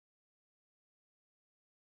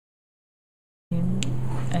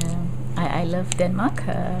I love Denmark.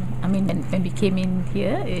 I mean, when we came in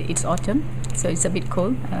here, it's autumn, so it's a bit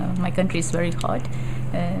cold. My country is very hot.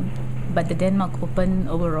 But the Denmark Open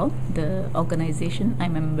overall, the organization,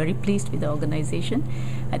 I'm very pleased with the organization.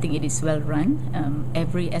 I think it is well run.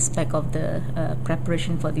 Every aspect of the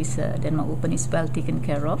preparation for this Denmark Open is well taken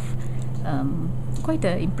care of. Quite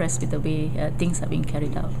impressed with the way things are being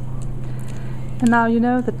carried out. And now you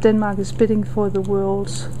know that Denmark is bidding for the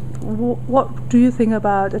Worlds. What do you think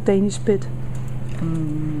about a Danish bid?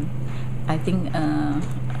 I think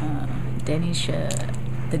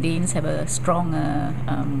the Danes have a strong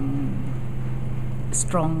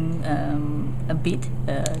bid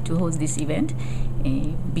to host this event.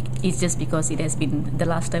 It's just because it has been, the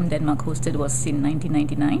last time Denmark hosted was in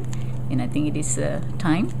 1999, and I think it is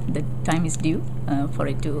time. The time is due for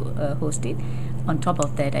it to host it. On top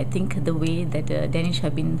of that, I think the way that Danish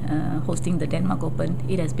have been hosting the Denmark Open,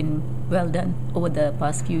 it has been well done over the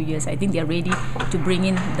past few years. I think they are ready to bring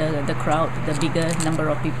in the crowd, the bigger number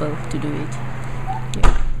of people to do it.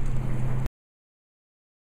 Yeah.